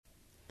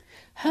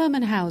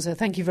Hermann Hauser,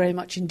 thank you very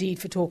much indeed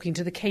for talking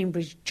to the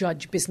Cambridge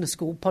Judge Business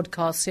School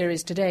podcast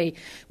series today.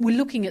 We're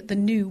looking at the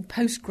new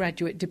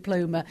postgraduate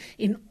diploma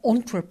in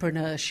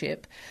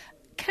entrepreneurship.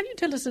 Can you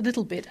tell us a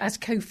little bit, as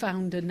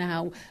co-founder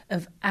now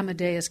of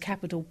Amadeus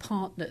Capital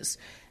Partners,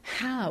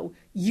 how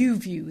you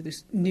view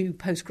this new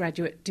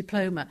postgraduate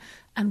diploma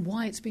and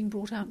why it's being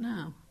brought out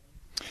now?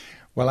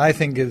 Well, I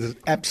think it is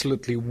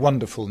absolutely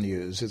wonderful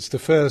news. It's the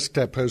first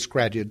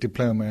postgraduate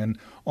diploma in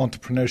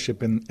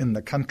entrepreneurship in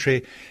the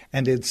country,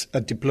 and it's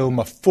a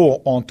diploma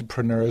for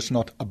entrepreneurs,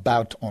 not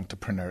about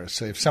entrepreneurs.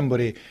 So if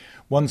somebody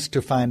wants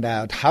to find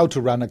out how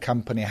to run a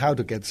company, how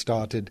to get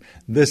started,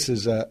 this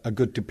is a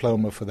good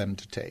diploma for them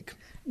to take.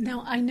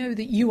 Now, I know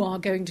that you are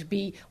going to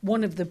be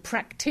one of the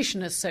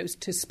practitioners, so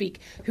to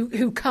speak,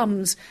 who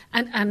comes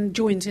and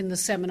joins in the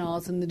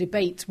seminars and the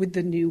debates with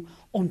the new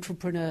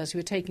entrepreneurs who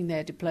are taking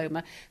their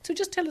diploma. So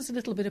just tell us a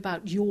little bit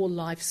about your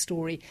life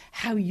story,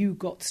 how you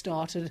got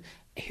started,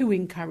 who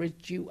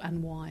encouraged you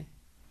and why.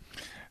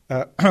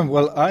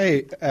 Well,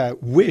 I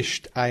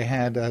wished I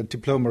had a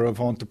diploma of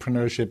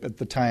entrepreneurship at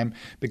the time,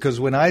 because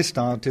when I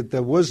started,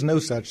 there was no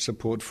such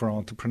support for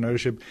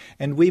entrepreneurship,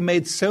 and we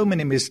made so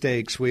many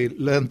mistakes. We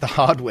learned the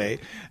hard way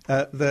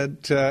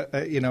that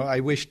I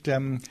wished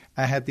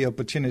I had the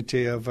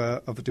opportunity of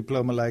a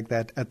diploma like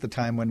that at the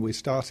time when we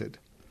started.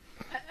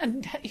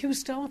 And who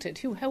started?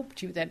 Who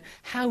helped you then?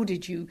 How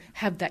did you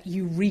have that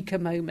eureka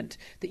moment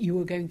that you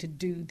were going to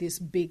do this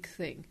big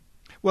thing?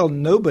 Well,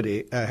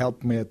 nobody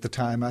helped me at the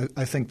time.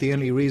 I think the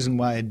only reason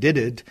why I did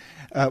it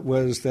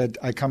was that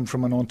I come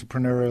from an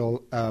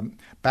entrepreneurial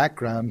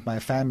background. My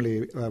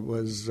family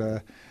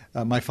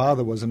my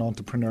father was an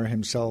entrepreneur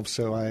himself,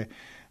 so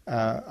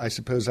I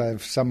suppose I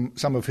have some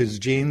of his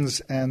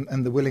genes and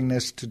the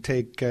willingness to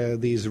take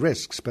these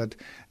risks. But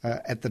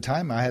at the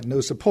time, I had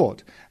no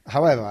support.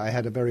 However, I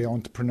had a very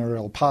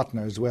entrepreneurial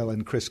partner as well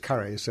in Chris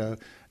Curry, so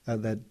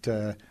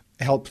that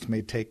helped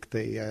me take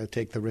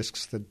the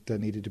risks that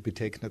needed to be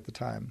taken at the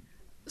time.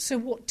 So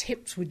what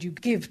tips would you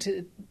give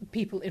to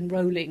people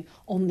enrolling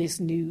on this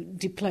new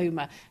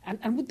diploma?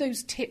 And would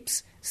those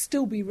tips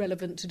still be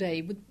relevant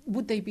today?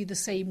 Would they be the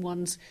same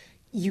ones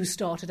you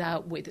started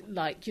out with,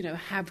 like,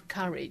 have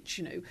courage,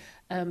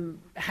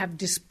 have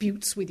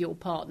disputes with your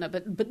partner,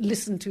 but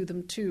listen to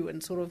them too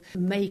and sort of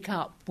make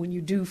up when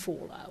you do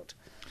fall out?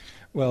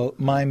 Well,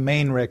 my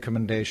main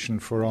recommendation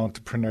for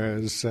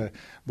entrepreneurs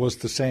was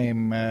the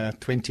same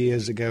 20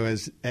 years ago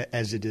as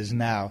it is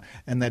now,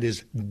 and that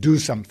is do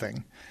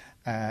something.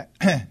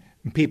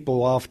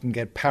 People often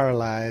get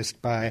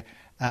paralyzed by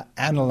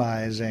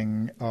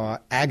analyzing or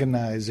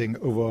agonizing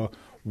over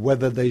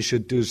whether they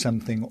should do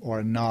something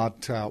or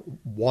not,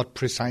 what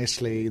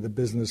precisely the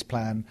business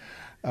plan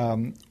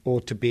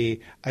ought to be.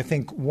 I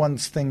think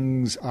once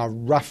things are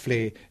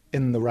roughly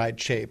in the right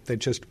shape, they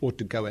just ought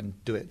to go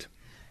and do it.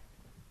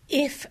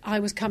 If I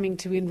was coming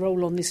to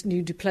enrol on this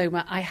new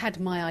diploma, I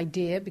had my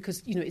idea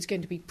because, it's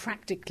going to be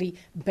practically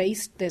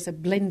based. There's a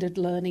blended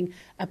learning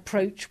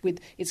approach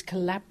it's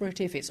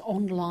collaborative, it's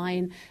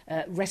online,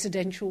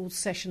 residential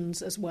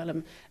sessions as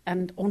well,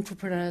 and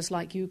entrepreneurs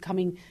like you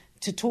coming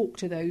to talk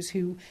to those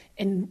who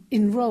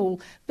enrol.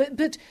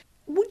 But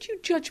would you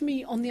judge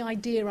me on the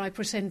idea I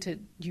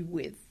presented you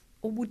with?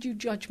 Or would you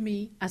judge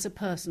me as a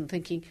person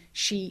thinking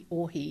she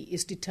or he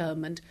is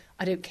determined,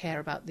 I don't care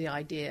about the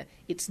idea,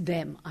 it's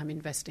them I'm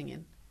investing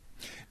in?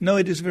 No,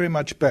 it is very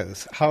much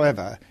both.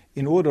 However,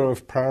 in order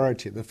of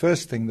priority, the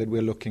first thing that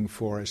we're looking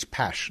for is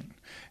passion.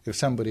 If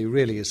somebody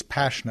really is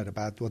passionate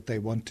about what they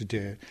want to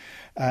do.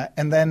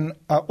 And then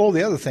all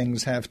the other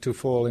things have to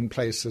fall in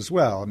place as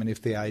well. I mean,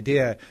 if the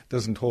idea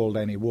doesn't hold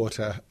any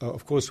water,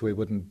 of course we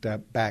wouldn't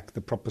back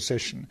the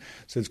proposition.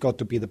 So it's got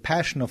to be the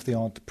passion of the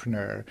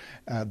entrepreneur,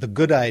 the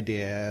good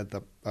idea,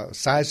 the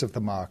size of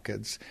the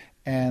markets,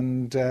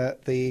 and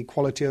the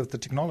quality of the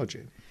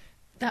technology.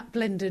 That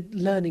blended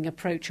learning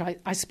approach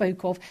I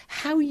spoke of,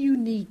 how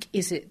unique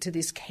is it to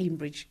this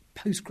Cambridge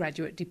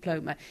postgraduate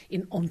diploma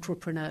in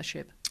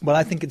entrepreneurship? Well,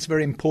 I think it's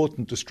very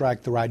important to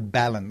strike the right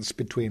balance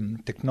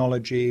between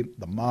technology,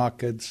 the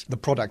markets, the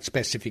product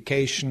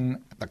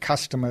specification, the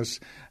customers.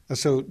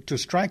 So to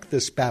strike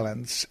this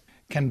balance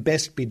can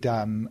best be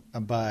done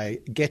by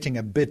getting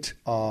a bit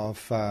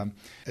of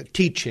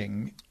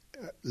teaching,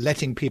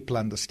 letting people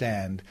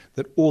understand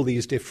that all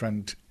these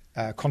different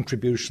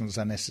contributions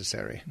are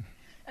necessary.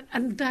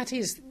 And that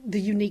is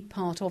the unique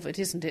part of it,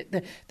 isn't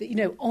it?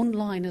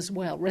 Online as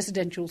well,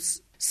 residential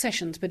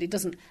sessions, but it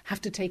doesn't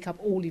have to take up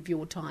all of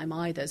your time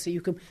either. So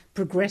you can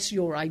progress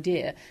your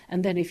idea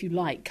and then, if you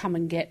like, come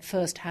and get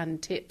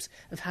first-hand tips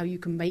of how you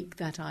can make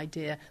that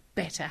idea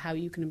better, how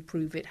you can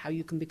improve it, how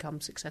you can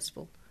become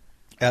successful.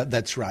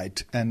 That's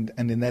right. And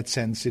in that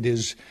sense, it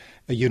is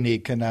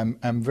unique, and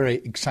I'm very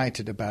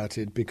excited about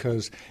it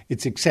because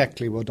it's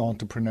exactly what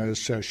entrepreneurs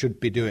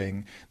should be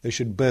doing. They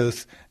should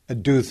both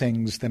do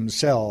things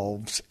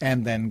themselves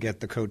and then get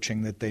the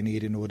coaching that they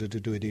need in order to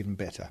do it even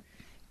better.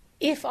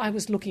 If I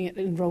was looking at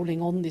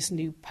enrolling on this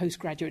new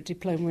postgraduate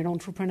diploma in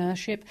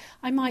entrepreneurship,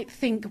 I might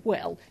think,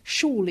 well,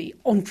 surely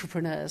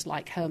entrepreneurs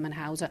like Hermann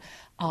Hauser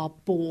are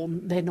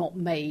born, they're not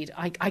made.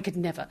 I could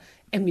never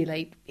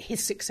emulate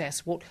his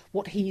success,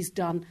 what he's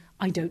done.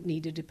 I don't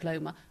need a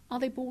diploma. Are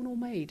they born or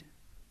made?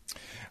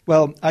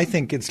 Well, I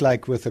think it's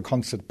like with a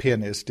concert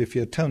pianist. If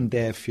you're tone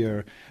deaf,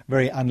 you're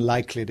very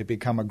unlikely to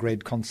become a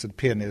great concert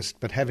pianist,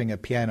 but having a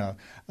piano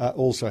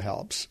also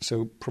helps.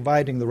 So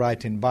providing the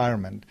right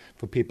environment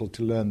for people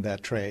to learn their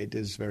trade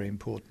is very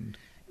important.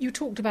 You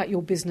talked about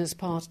your business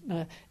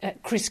partner,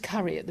 Chris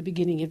Curry, at the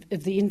beginning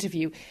of the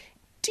interview.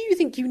 Do you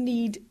think you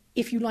need,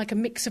 if you like, a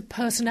mix of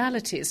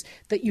personalities,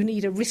 that you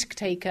need a risk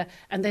taker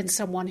and then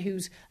someone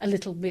who's a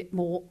little bit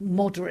more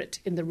moderate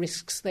in the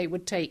risks they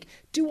would take?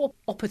 Do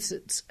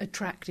opposites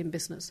attract in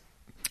business?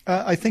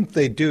 I think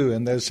they do,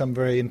 and there's some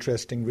very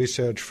interesting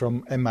research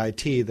from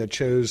MIT that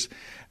shows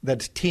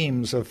that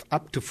teams of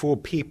up to 4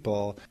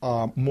 people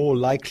are more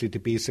likely to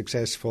be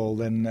successful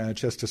than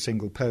just a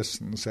single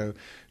person. So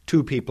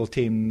 2 people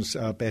teams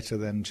are better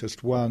than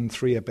just 1,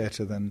 3 are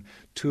better than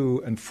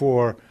 2, and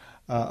 4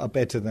 are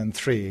better than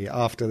 3.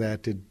 After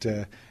that,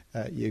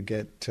 you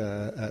get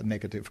a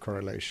negative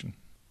correlation.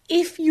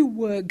 If you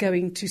were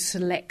going to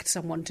select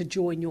someone to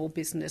join your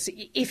business,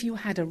 if you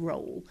had a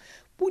role,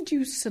 would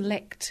you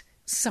select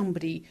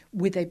somebody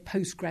with a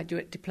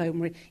postgraduate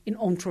diploma in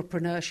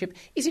entrepreneurship?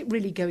 Is it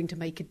really going to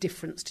make a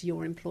difference to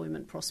your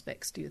employment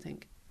prospects, do you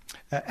think?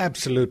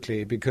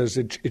 Absolutely, because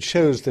it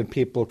shows that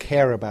people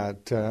care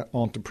about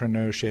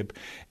entrepreneurship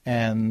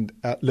and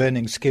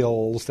learning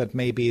skills that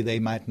maybe they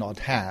might not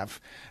have.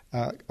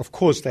 Of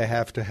course, they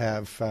have to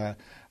have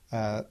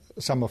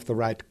some of the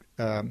right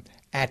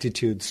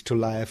attitudes to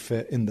life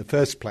in the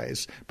first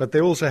place, but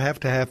they also have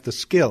to have the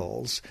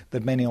skills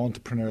that many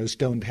entrepreneurs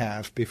don't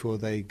have before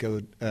they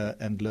go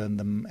and learn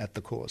them at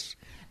the course.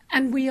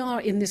 And we are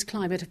in this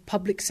climate of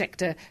public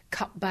sector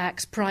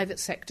cutbacks, private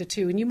sector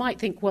too. And you might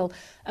think, well,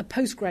 a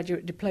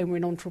postgraduate diploma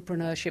in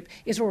entrepreneurship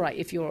is all right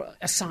if you're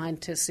a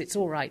scientist, it's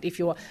all right if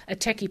you're a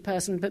techie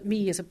person, but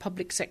me as a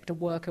public sector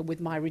worker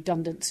with my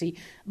redundancy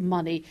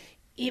money,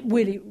 it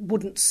really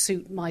wouldn't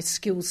suit my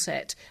skill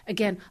set.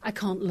 Again, I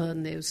can't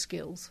learn those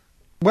skills.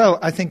 Well,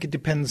 I think it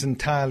depends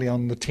entirely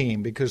on the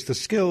team, because the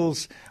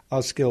skills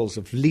are skills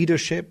of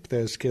leadership,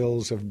 they're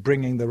skills of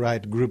bringing the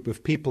right group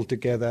of people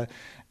together.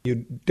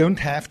 You don't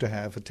have to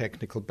have a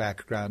technical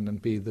background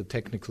and be the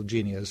technical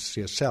genius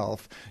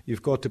yourself.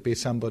 You've got to be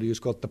somebody who's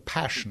got the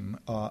passion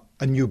for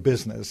a new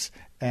business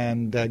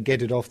and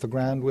get it off the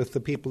ground with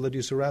the people that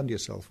you surround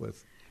yourself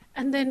with.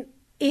 And then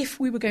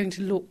if we were going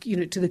to look,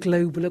 to the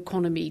global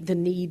economy, the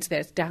needs,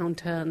 there's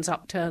downturns,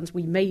 upturns,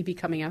 we may be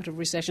coming out of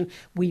recession,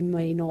 we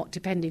may not,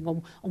 depending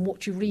on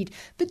what you read.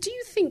 But do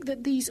you think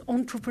that these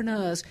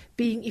entrepreneurs,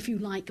 being, if you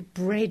like,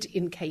 bred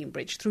in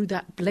Cambridge through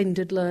that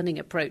blended learning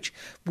approach,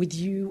 with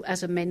you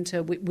as a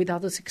mentor, with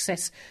other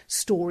success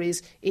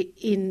stories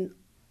in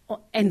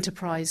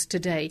enterprise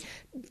today,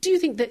 do you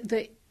think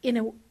that in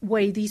a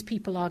way these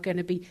people are going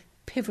to be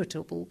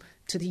pivotal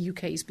to the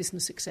UK's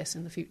business success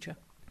in the future?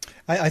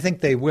 I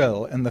think they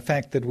will, and the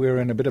fact that we're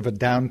in a bit of a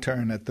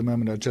downturn at the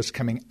moment, or just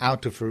coming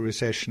out of a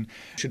recession,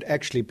 should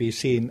actually be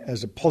seen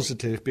as a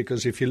positive,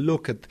 because if you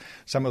look at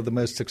some of the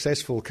most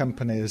successful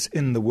companies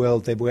in the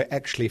world, they were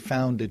actually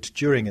founded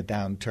during a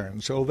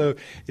downturn. So although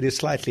it is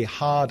slightly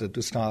harder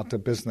to start a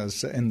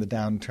business in the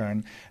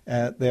downturn,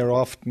 they're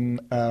often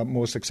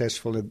more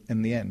successful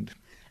in the end.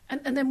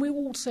 And then we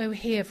also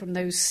hear from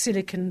those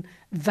Silicon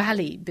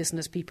Valley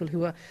business people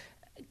who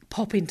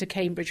pop into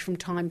Cambridge from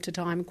time to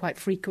time, quite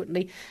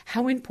frequently,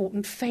 how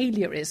important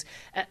failure is.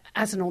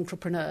 As an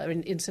entrepreneur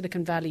in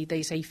Silicon Valley,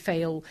 they say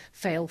fail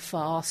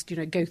fast,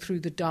 go through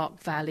the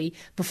dark valley.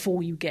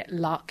 Before you get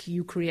luck,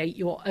 you create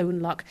your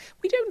own luck.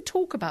 We don't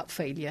talk about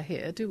failure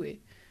here, do we?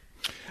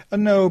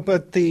 No,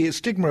 but the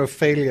stigma of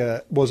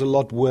failure was a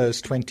lot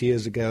worse 20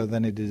 years ago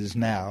than it is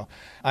now.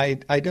 I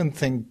don't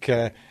think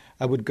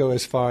I would go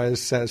as far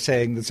as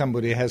saying that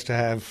somebody has to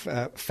have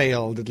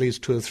failed at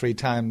least 2 or 3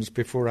 times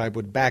before I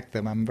would back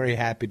them. I'm very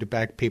happy to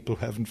back people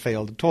who haven't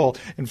failed at all.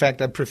 In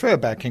fact, I prefer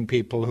backing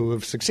people who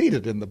have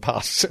succeeded in the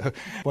past. So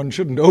one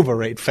shouldn't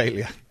overrate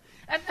failure.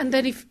 And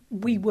then if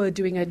we were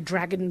doing a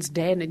Dragon's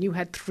Den and you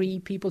had 3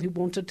 people who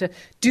wanted to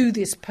do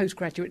this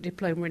postgraduate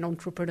diploma in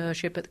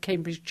entrepreneurship at the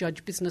Cambridge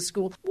Judge Business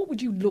School, what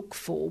would you look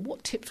for?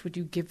 What tips would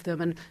you give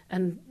them?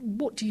 And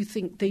what do you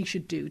think they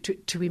should do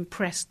to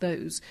impress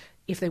those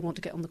if they want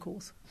to get on the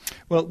course?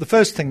 Well, the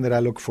first thing that I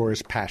look for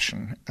is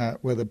passion,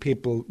 whether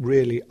people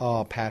really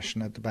are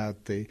passionate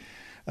about the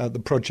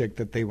project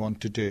that they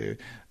want to do.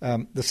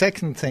 The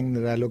second thing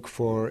that I look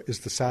for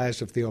is the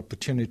size of the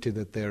opportunity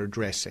that they're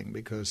addressing,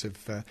 because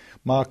if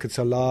markets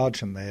are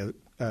large and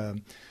they're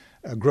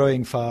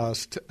growing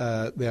fast,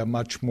 they are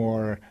much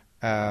more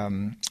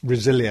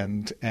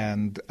resilient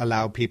and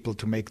allow people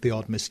to make the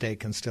odd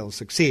mistake and still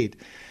succeed.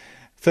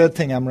 Third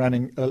thing I'm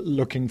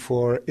looking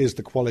for is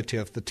the quality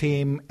of the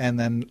team, and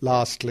then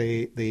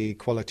lastly, the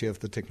quality of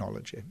the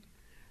technology.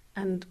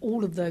 And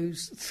all of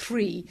those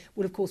three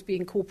would, of course, be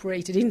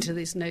incorporated into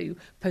this new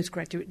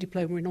postgraduate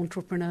diploma in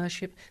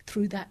entrepreneurship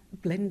through that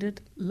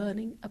blended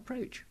learning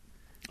approach.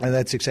 And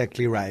that's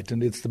exactly right.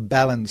 And it's the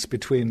balance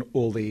between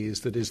all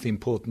these that is the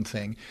important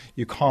thing.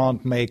 You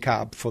can't make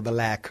up for the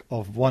lack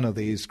of one of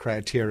these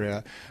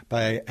criteria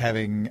by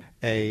having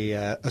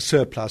a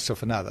surplus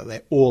of another.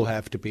 They all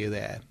have to be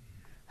there.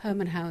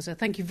 Hermann Hauser,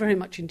 thank you very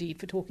much indeed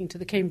for talking to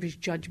the Cambridge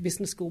Judge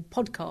Business School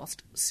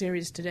podcast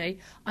series today.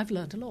 I've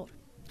learned a lot.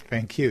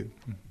 Thank you.